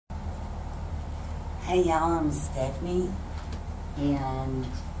Hey y'all, I'm Stephanie, and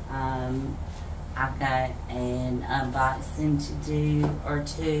I've got an unboxing to do or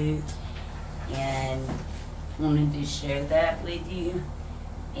two, and wanted to share that with you.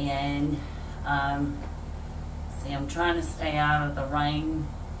 And see, I'm trying to stay out of the rain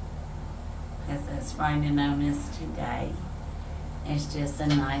because it's raining on us today. It's just a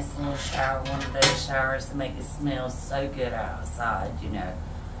nice little shower, one of those showers that make it smell so good outside, you know,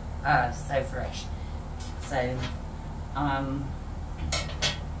 so fresh. So,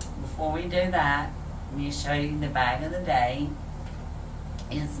 before we do that, let me show you the bag of the day.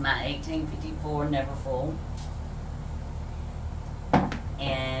 It's my 1854 Never Full.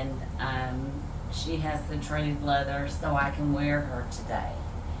 And she has the treated leather, so I can wear her today.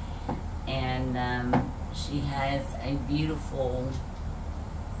 And she has a beautiful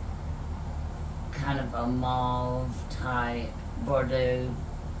kind of a mauve type Bordeaux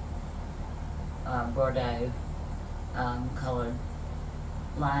colored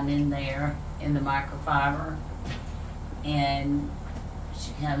line in there in the microfiber, and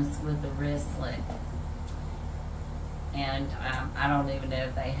she comes with a wristlet, and I don't even know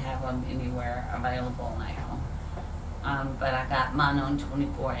if they have them anywhere available now, but I got mine on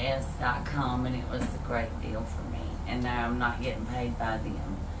 24s.com, and it was a great deal for me, and now I'm not getting paid by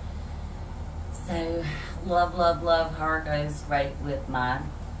them. So love, love, love her. Goes great with my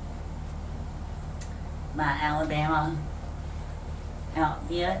Alabama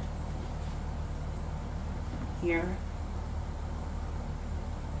outfit here.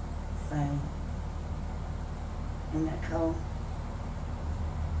 So, isn't that cool?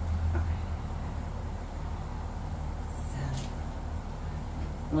 Okay. So,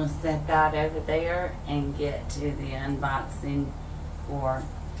 we'll set that over there and get to the unboxing for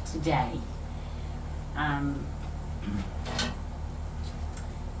today.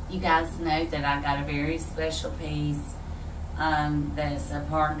 You guys know that I got a very special piece that's a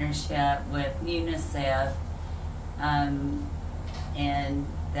partnership with UNICEF, and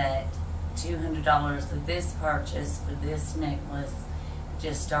that $200 of this purchase for this necklace,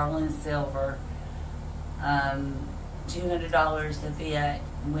 just sterling silver, $200 of it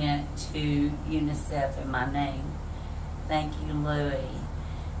went to UNICEF in my name. Thank you, Louie.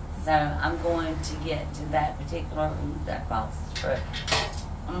 So I'm going to get to that particular, that box is true.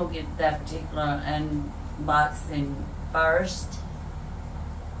 I'm going to get to that particular unboxing first,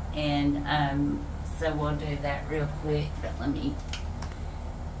 and so we'll do that real quick, but let me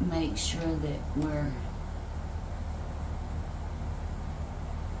make sure that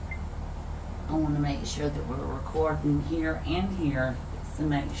I want to make sure that we're recording here and here, to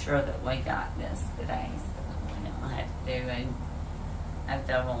make sure that we got this today, so we don't have to do a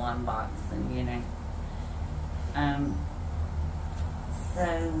double unboxing, you know.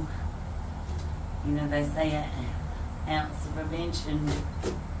 So, you know, they say an ounce of prevention,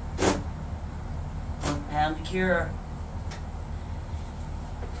 a pound of cure.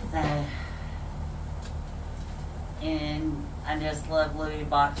 So, and I just love Louis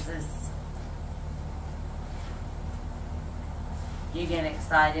boxes. You get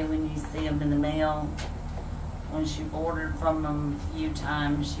excited when you see them in the mail. Once you've ordered from them a few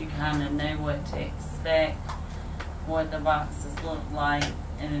times, you kind of know what to expect, what the boxes look like,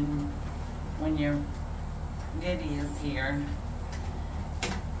 and when your goodie is here.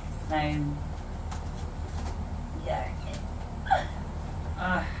 So, yeah.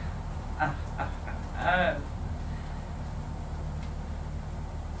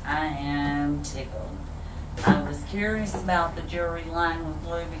 I am tickled. I was curious about the jewelry line with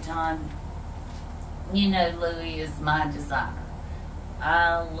Louis Vuitton. You know, Louis is my designer.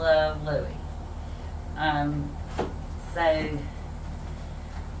 I love Louis. So, I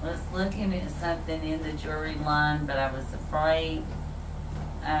was looking at something in the jewelry line, but I was afraid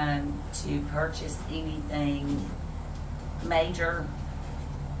to purchase anything major.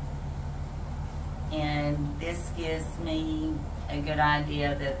 And this gives me a good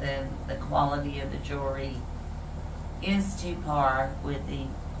idea that the quality of the jewelry is to par with the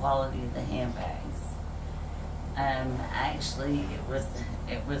quality of the handbags. Actually, it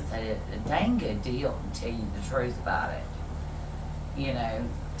was a dang good deal, to tell you the truth about it. You know,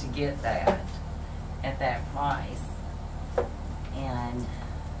 to get that at that price. And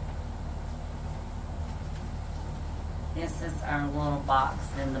this is our little box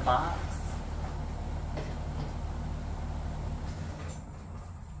in the box.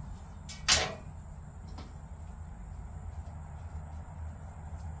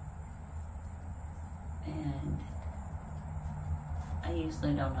 And I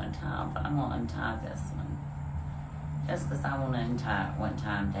usually don't untie them, but I'm going to untie this one. Just because I want to untie it one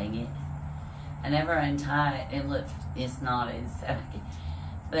time, dang it. I never untie it. It's knotted, so,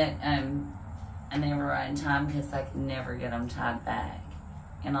 but I never untie them because I can never get them tied back.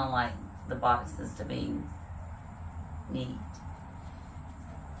 And I like the boxes to be neat.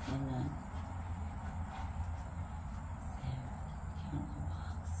 And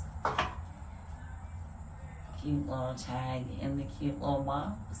cute little tag in the cute little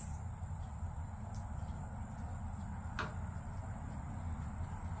box.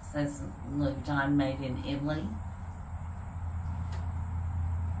 Says Vuitton made in Italy.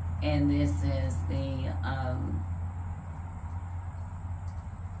 And this is the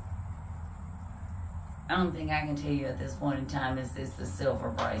I don't think I can tell you at this point in time, is this the silver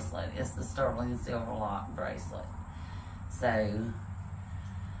bracelet. It's the sterling silver lock bracelet. So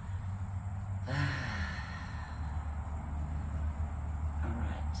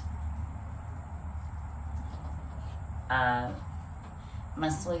my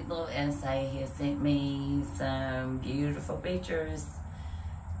sweet little essay has sent me some beautiful pictures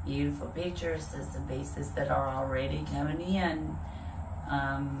of some pieces that are already coming in.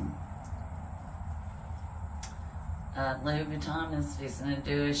 Louis Vuitton is fixing to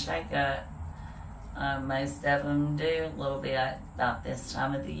do a shake-up. Most of them do a little bit about this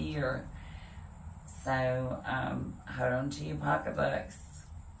time of the year. So hold on to your pocketbooks.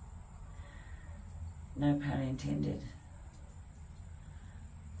 No pun intended.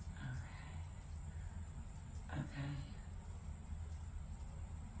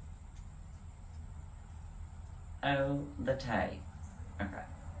 Oh, the tape. Okay.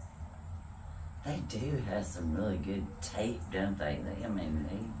 They do have some really good tape, don't they? I mean,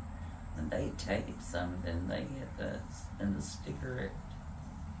 when they tape something, they get the sticker it.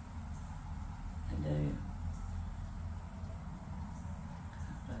 They do.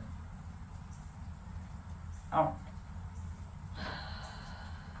 Oh.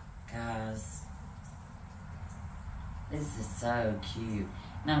 Guys. This is so cute.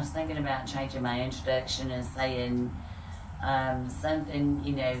 And I was thinking about changing my introduction and saying something,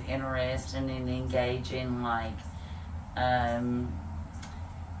 you know, interesting and engaging, like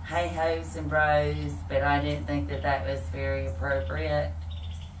hey hoes and bros, but I didn't think that was very appropriate.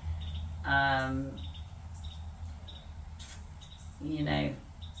 You know,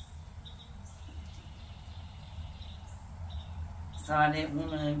 so I didn't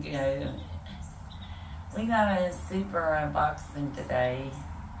want to go. We got a super unboxing today.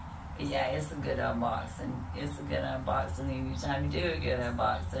 Yeah, it's a good unboxing. It's a good unboxing anytime you do a good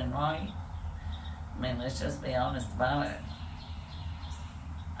unboxing, right? I mean, let's just be honest about it.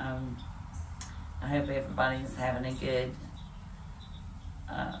 I hope everybody's having a good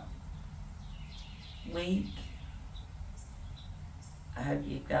week. I hope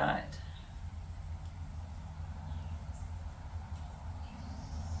you've got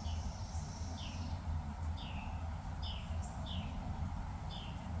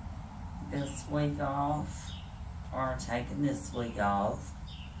this week off, or taking this week off,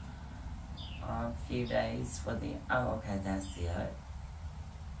 or a few days for the, oh, okay, that's it.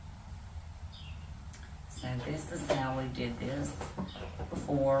 So this is how we did this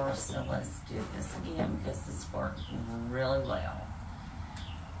before, so let's do this again because this worked really well.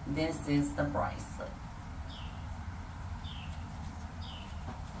 This is the bracelet.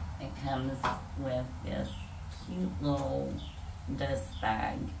 It comes with this cute little dust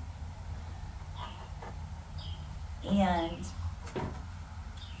bag. And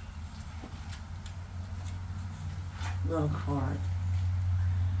little card.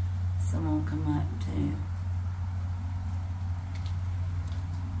 Someone come up to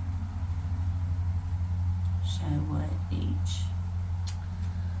show what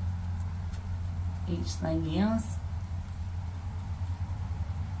each thing is.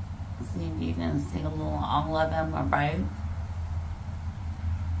 See if you can see a little, all of them are both.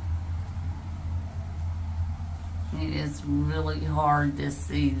 It is really hard to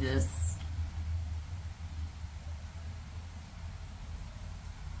see this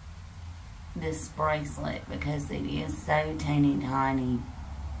bracelet because it is so teeny tiny.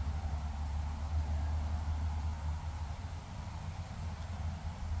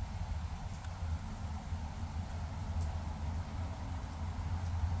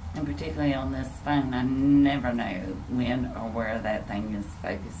 And particularly on this phone, I never know when or where that thing is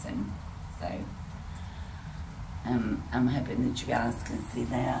focusing. So I'm hoping that you guys can see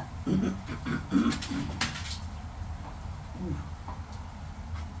that.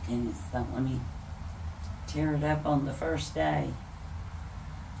 Goodness, don't let me tear it up on the first day.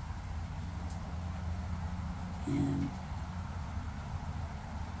 And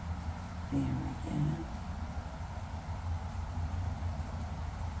there we go.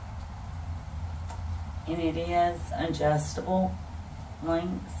 And it is adjustable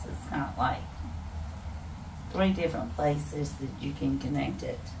links. It's got like 3 different places that you can connect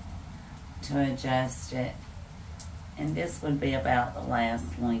it to adjust it. And this would be about the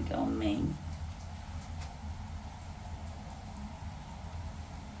last link on me.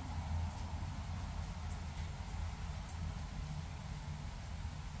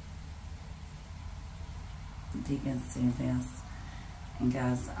 If you can see this. And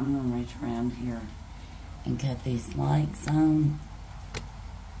guys, I'm going to reach around here and cut these lights on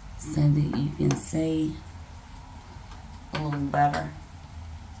so that you can see a little better.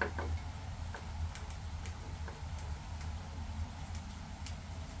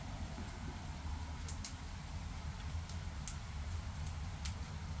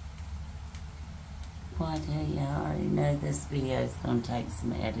 Well, I tell you, I already know this video is going to take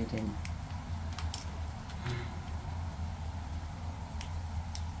some editing.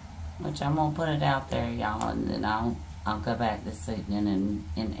 Which I'm going to put it out there, y'all, and then I'll go back this evening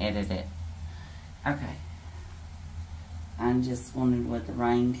and edit it. Okay. I just wanted with the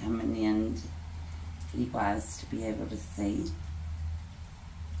rain coming in, you guys to be able to see.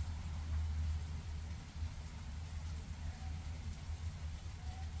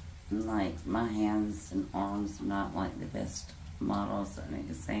 Like, my hands and arms are not like the best models and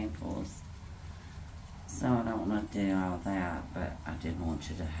examples. So I don't want to do all that, but I did want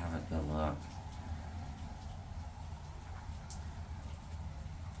you to have a good look.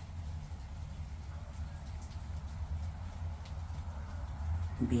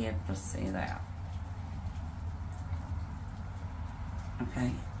 Be able to see that.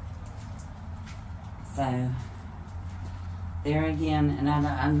 Okay. So there again, and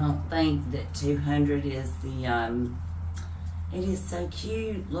I don't think that 200 is the it is so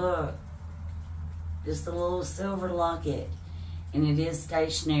cute. Look, just a little silver locket, and it is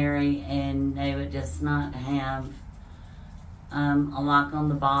stationary, and no, it does not have a lock on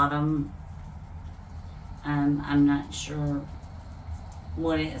the bottom. I'm not sure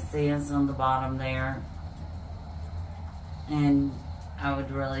what it says on the bottom there, and I would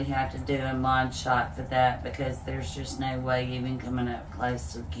really have to do a mod shot for that, because there's just no way, even coming up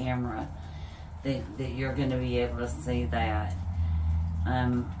close to the camera, that you're going to be able to see that.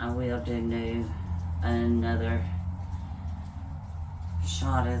 I will do another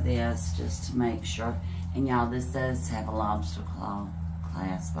shot of this just to make sure. And y'all, this does have a lobster claw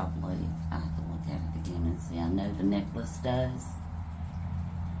clasp, I believe. I have to look at it again and see. I know the necklace does.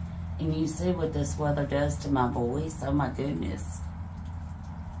 And you see what this weather does to my voice. Oh my goodness.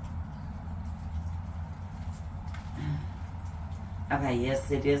 Okay,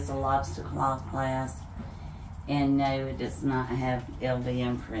 yes, it is a lobster claw clasp. And no, it does not have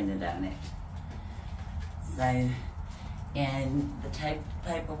LDM printed on it. So, and the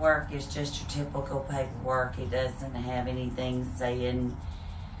paperwork is just your typical paperwork. It doesn't have anything saying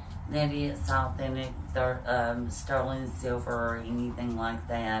that it's authentic sterling silver or anything like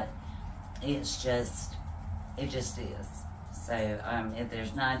that. It's just, it just is. So, if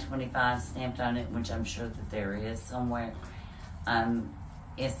there's 925 stamped on it, which I'm sure that there is somewhere,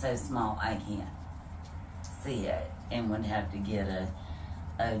 it's so small I can't see it, and would have to get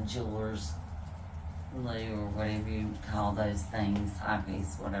a jeweler's blue or whatever you call those things,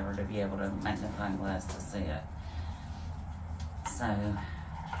 eyepiece, whatever, to be able to magnifying glass to see it. So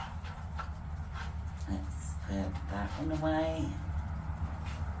let's put that one away,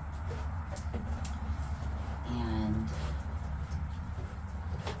 and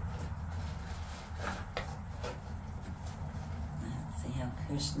let's see how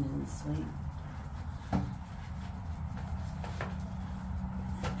cushiony and sweet.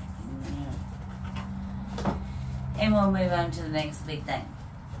 And we'll move on to the next big thing.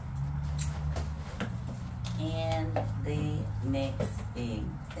 And the next big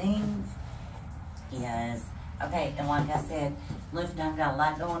thing is, okay, and like I said, Vuitton got a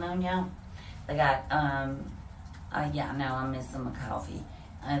lot going on, y'all. They got, yeah, I know I'm missing my coffee.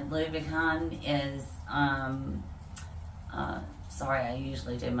 Louis Vuitton is, sorry, I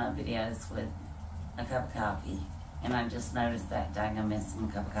usually do my videos with a cup of coffee. And I just noticed that dang, I'm missing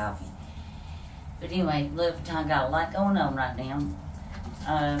a cup of coffee. But anyway, Louis Vuitton got a lot going on right now.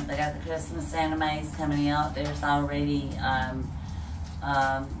 They got the Christmas animes coming out. There's already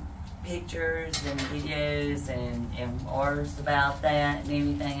pictures and videos and orders about that and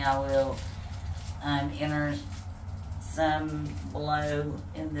everything. I will enter some below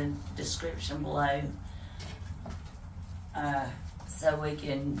in the description below, so we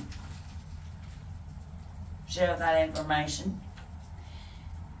can share that information.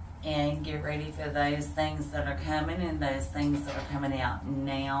 and get ready for those things that are coming and those things that are coming out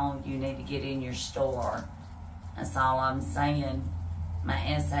now. You need to get in your store. That's all I'm saying.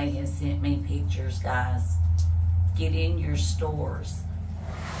 My SA has sent me pictures, guys. Get in your stores.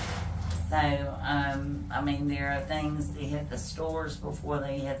 So, I mean, there are things that hit the stores before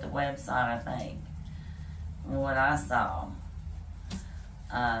they hit the website, I think. What I saw.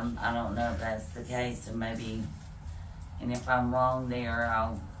 I don't know if that's the case, or maybe, and if I'm wrong there,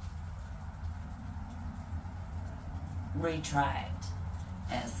 I'll retract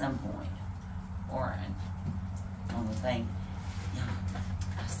at some point. Or on the thing. Yeah,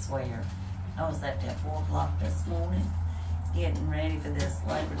 I swear, I was up at 4 o'clock this morning getting ready for this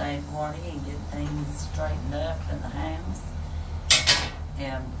Labor Day party and getting things straightened up in the house.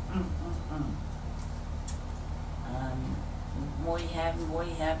 And more you have, the more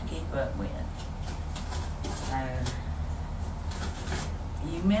you have to keep up with. So,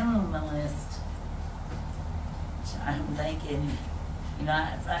 you minimalist, I'm thinking you're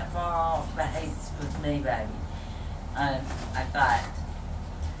not that far off base with me, baby. I got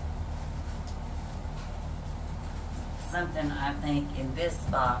something, I think, in this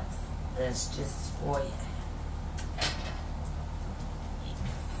box that's just for you.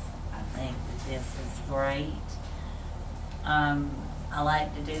 I think that this is great. I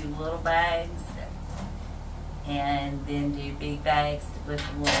like to do little bags and then do big bags to put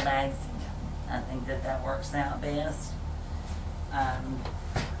the little bags in. I think that that works out best.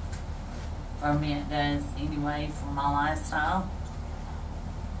 For me it does anyway for my lifestyle.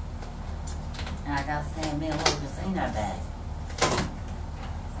 And I got to have me a little casino bag.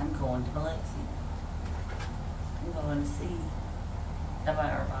 I'm going to Biloxi. I'm going to see the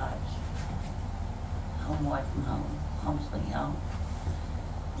Fire Lodge. Home away from home. Home sweet home.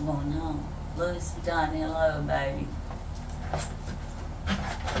 I'm going home. Louis Vuitton, hello, baby.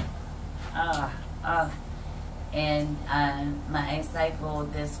 And my ex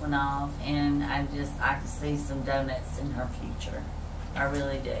pulled this one off, and I can see some donuts in her future. I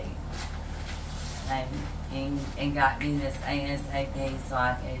really do. And got me this ASAP so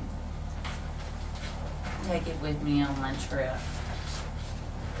I could take it with me on my trip.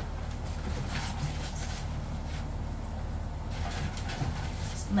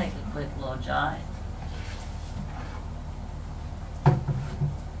 Just make a quick little jot.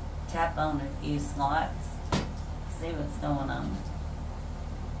 Tap on a few slots. See what's going on.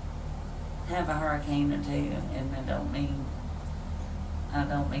 Have a hurricane or two, and I don't mean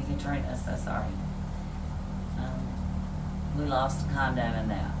Katrina, so sorry. We lost a condo in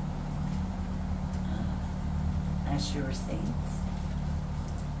that. That's your receipts.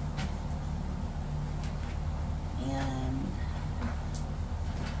 And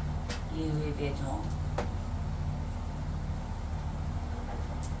Louis Vuitton.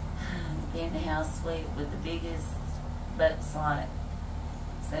 In the house suite with the biggest boat slot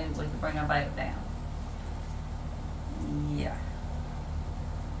so we can bring our boat down. Yeah.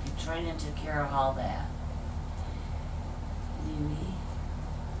 Katrina took care of all that. Louis.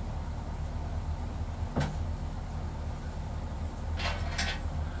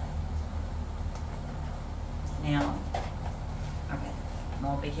 Now, okay, I'm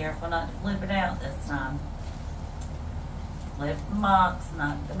gonna be careful not to flip it out this time. Flip the box,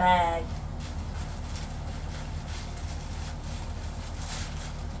 not the bag.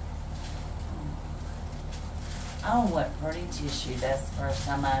 Oh, what pretty tissue. That's the first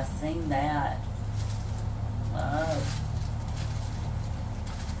time I've seen that. Wow.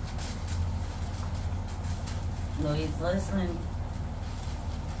 Louis, listening.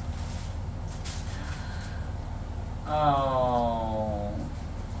 Oh.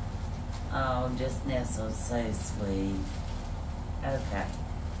 Oh, just nestled so sweet. Okay.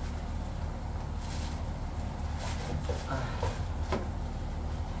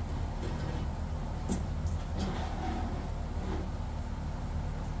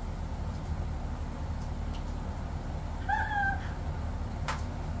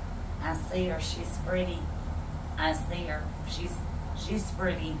 I see her, she's pretty. I see her, she's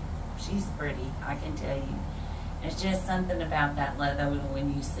pretty. She's pretty, I can tell you. It's just something about that leather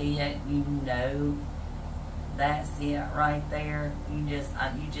when you see it, you know that's it right there. You just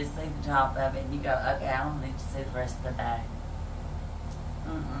see the top of it and you go, okay, I don't need to see the rest of the back.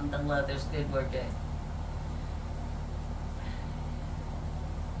 The leather's good, we're good.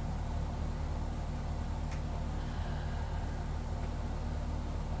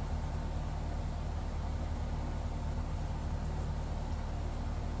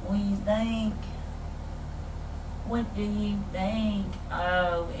 What do you think? What do you think?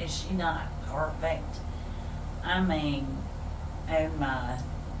 Oh, is she not perfect? I mean, oh my.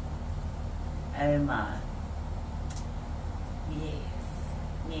 Oh my. Yes.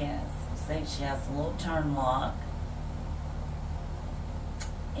 Yes. See, she has a little turn lock.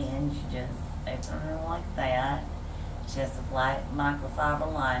 And you just open her like that. She has a black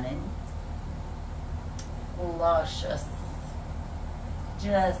microfiber lining. Luscious.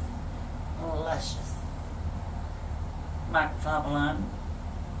 Just luscious. Microfiber lining.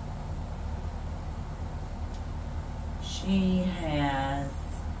 She has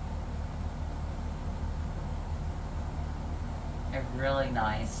a really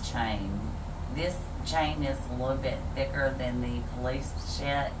nice chain. This chain is a little bit thicker than the police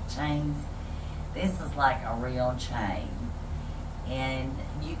chains. This is like a real chain. And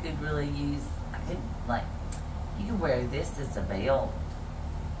you could really use, you could wear this as a belt.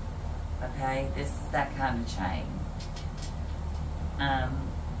 Okay, this is that kind of chain.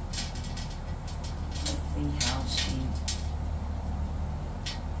 Let's see how she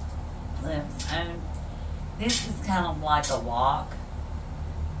flips on. This is kind of like a lock.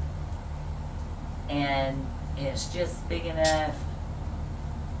 And it's just big enough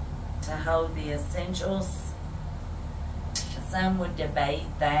to hold the essentials. Some would debate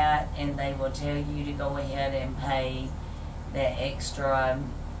that, and they will tell you to go ahead and pay the extra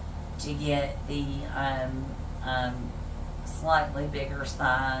to get the slightly bigger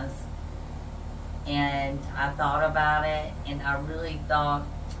size. And I thought about it, and I really thought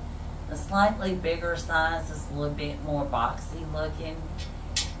the slightly bigger size is a little bit more boxy looking,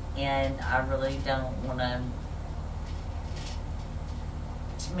 and I really don't want to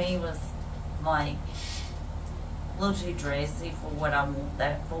me it was like a little too dressy for what I want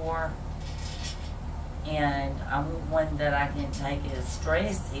that for. And I want one that I can take as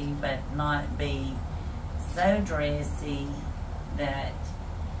dressy but not be so dressy that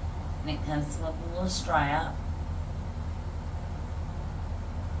it comes with a little strap.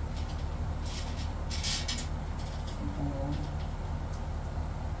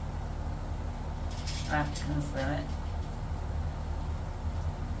 Strap comes with it.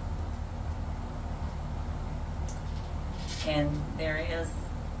 And there is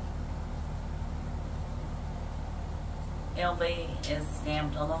LB is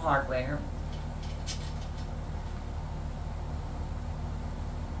stamped on the hardware.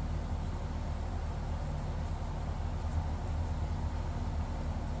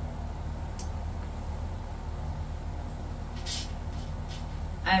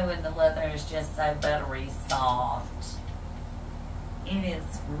 Oh, and the leather is just so buttery soft. It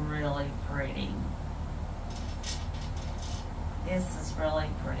is really pretty. This is really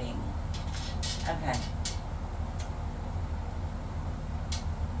pretty. Okay.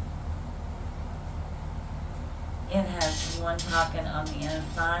 It has one pocket on the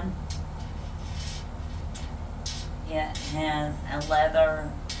inside. It has a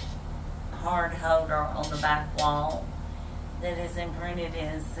leather card holder on the back wall that is imprinted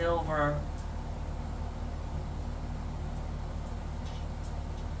in silver.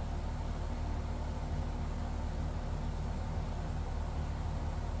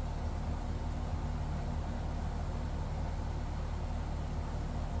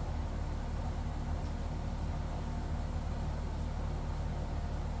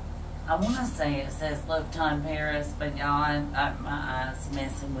 I want to say it says Vuitton Paris, but y'all, my eyes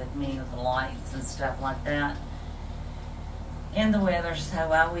messing with me with the lights and stuff like that. And the weather, so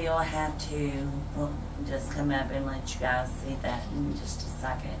I will have to just come up and let you guys see that in just a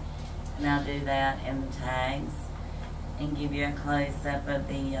second. And I'll do that in the tags and give you a close-up of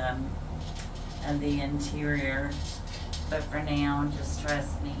the interior. But for now, just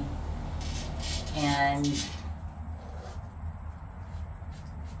trust me. And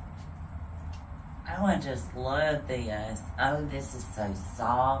oh, I just love this. Oh, this is so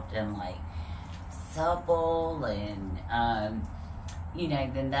soft and like supple, and you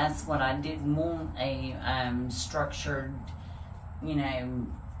know, then that's what I didn't want, a structured, you know,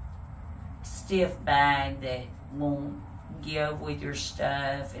 stiff bag that won't give with your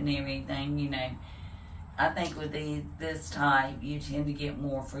stuff and everything. You know, I think with this type you tend to get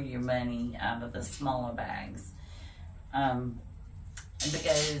more for your money out of the smaller bags,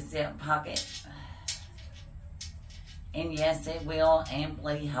 because zip pocket. And yes, it will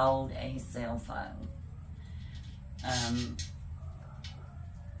amply hold a cell phone.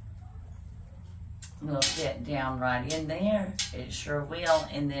 Will fit down right in there. It sure will.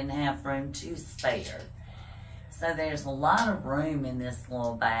 And then have room to spare. So there's a lot of room in this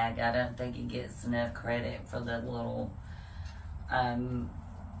little bag. I don't think it gets enough credit for the little,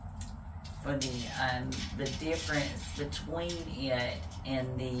 for the difference between it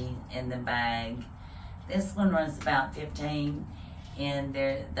and the bag. This one runs about $15, And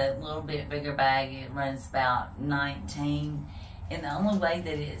the little bit bigger bag, it runs about 19. And the only way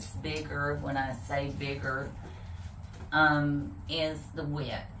that it's bigger, when I say bigger, is the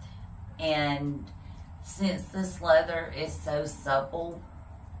width. And since this leather is so supple,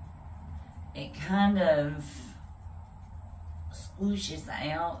 it kind of squishes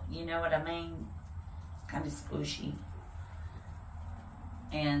out, you know what I mean? Kind of squishy.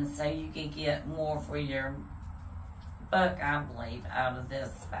 And so you can get more for your buck, I believe, out of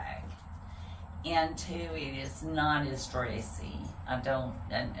this bag. And two, it is not as dressy. I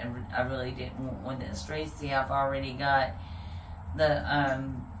really didn't want one that's dressy. I've already got the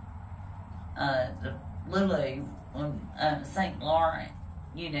Lulu, St. Laurent,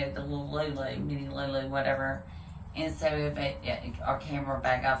 you know, the little Lulu, mini Lulu, whatever. And so if our camera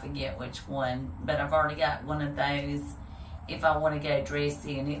bag, I forget which one, but I've already got one of those if I want to go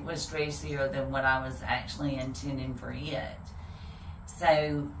dressy, and it was dressier than what I was actually intending for it.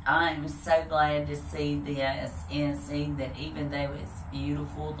 So I'm so glad to see this and see that even though it's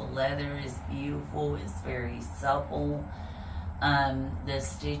beautiful, the leather is beautiful, it's very supple. The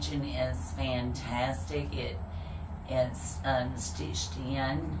stitching is fantastic. It's stitched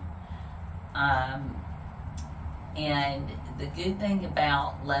in. And the good thing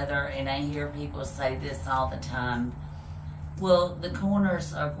about leather, and I hear people say this all the time, well, the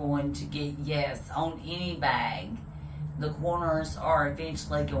corners are going to get, yes, on any bag, the corners are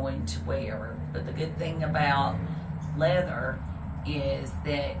eventually going to wear. But the good thing about leather is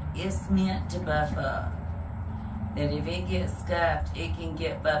that it's meant to buff up. That if it gets scuffed, it can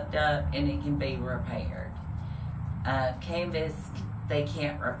get buffed up and it can be repaired. Canvas, they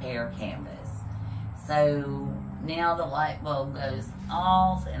can't repair canvas. So now the light bulb goes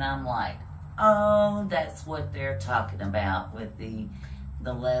off and I'm like, oh, that's what they're talking about with the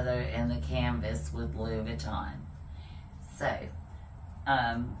leather and the canvas with Louis Vuitton. So,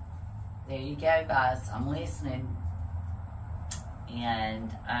 there you go, guys. I'm listening. And,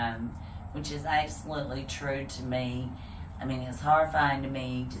 which is absolutely true to me. I mean, it's horrifying to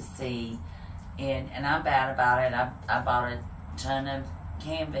me to see, and I'm bad about it. I bought a ton of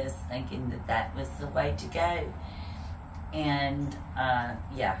canvas thinking that that was the way to go. And,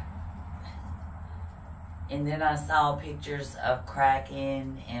 yeah. And then I saw pictures of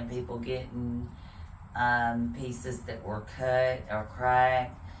cracking and people getting pieces that were cut or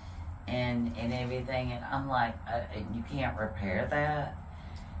cracked and everything. And I'm like, you can't repair that?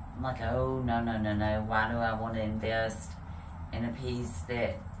 I'm like, oh, no. Why do I want to invest in a piece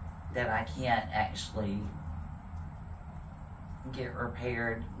that I can't actually get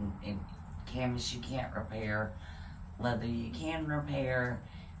repaired? And canvas you can't repair. Leather you can repair.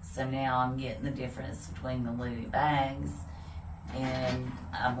 So now I'm getting the difference between the Louis bags, and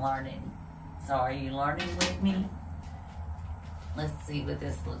I'm learning. So are you learning with me? Let's see what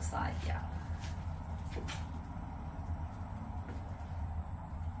this looks like, yeah.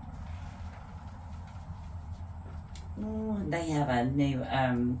 Ooh, they have a new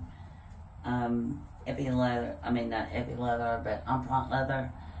epi leather, I mean not epi leather, but empreinte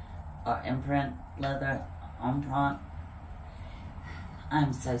leather, or imprint leather, empreinte.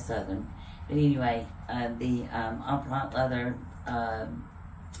 I'm so southern. But anyway, the empreinte leather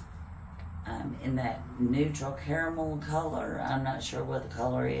in that neutral caramel color. I'm not sure what the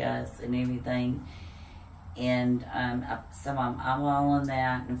color is and everything. And so I'm eyeballing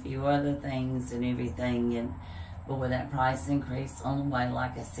that and a few other things and everything. But with that price increase on the way,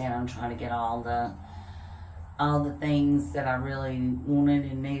 like I said, I'm trying to get all the things that I really wanted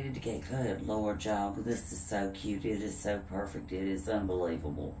and needed to get. Good Lord, y'all, this is so cute. It is so perfect. It is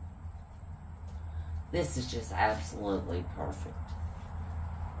unbelievable. This is just absolutely perfect.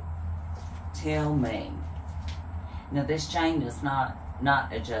 Tell me. Now, this chain is not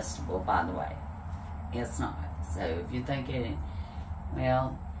adjustable, by the way. It's not. So, if you're thinking,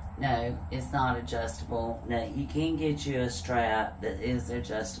 well, no, it's not adjustable. Now, you can get you a strap that is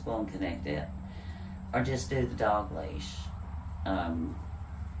adjustable and connect it. Or just do the dog leash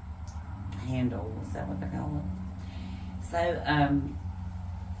handle, is that what they call it? So,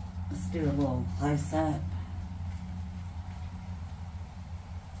 let's do a little close-up.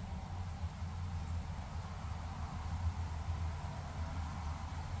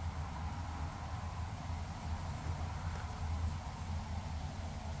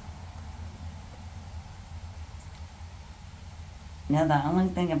 Now, the only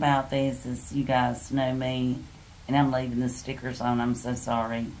thing about these is you guys know me, and I'm leaving the stickers on. I'm so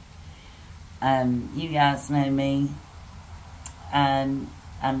sorry. You guys know me. I'm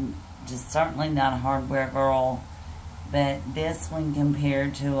just certainly not a hardware girl, but this one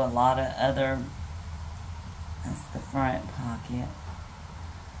compared to a lot of other, that's the front pocket.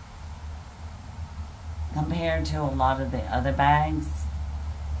 compared to a lot of the other bags,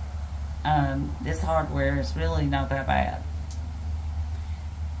 this hardware is really not that bad.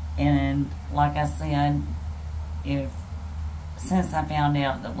 And like I said, since I found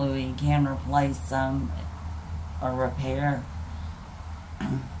out that Louis can replace some or repair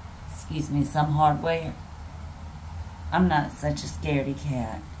excuse me, some hardware, I'm not such a scaredy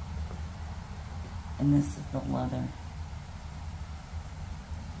cat. And this is the leather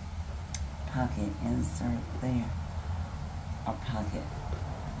pocket insert there, or pocket.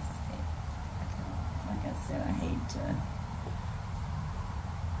 Like I said, I hate to,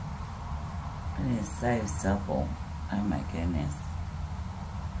 but it is so supple. Oh my goodness.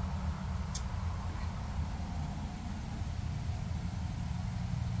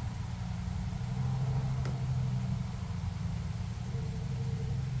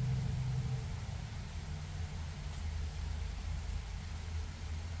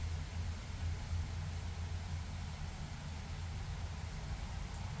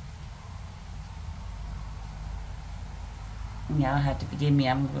 Y'all have to forgive me,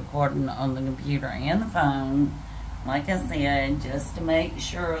 I'm recording on the computer and the phone, like I said, just to make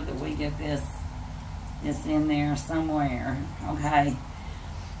sure that we get this in there somewhere, okay?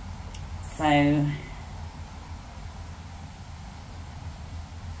 So,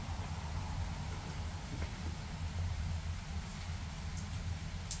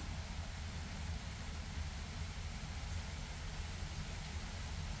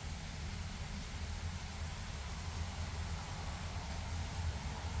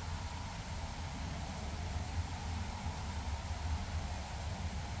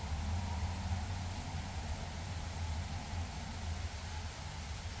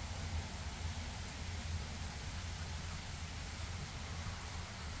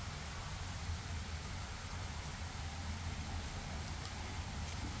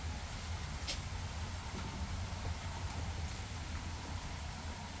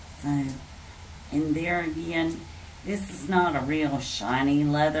 and there again, this is not a real shiny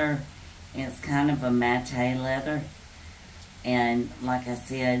leather. It's kind of a matte leather. And like I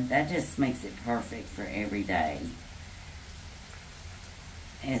said, that just makes it perfect for every day.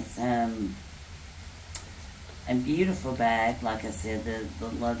 It's a beautiful bag. Like I said, the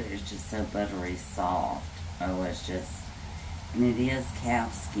leather is just so buttery soft. Oh, it's just, and it is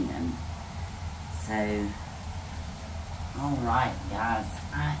calf skin. So, alright guys,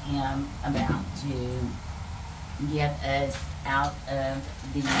 I am about to get us out of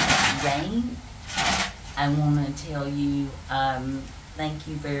the rain. I want to tell you thank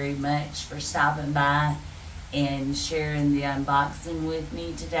you very much for stopping by and sharing the unboxing with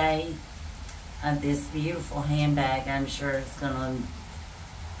me today of this beautiful handbag. I'm sure it's going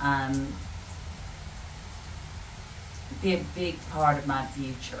to be a big part of my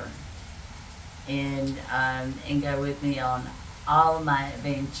future. And go with me on all of my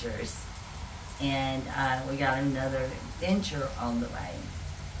adventures. And we got another adventure on the way.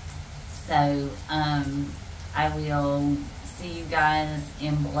 So I will see you guys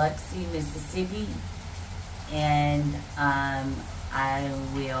in Biloxi, Mississippi, and I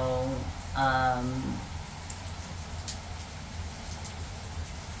will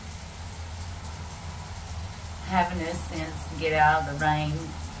having a sense to get out of the rain.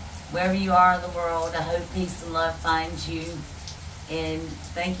 Wherever you are in the world, I hope peace and love finds you. And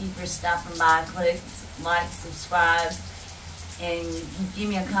thank you for stopping by. Click like, subscribe, and give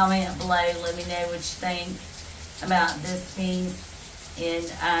me a comment below. Let me know what you think about this piece and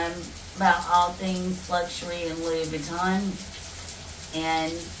about all things luxury and Louis Vuitton.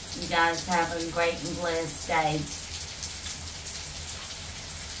 And you guys have a great and blessed day.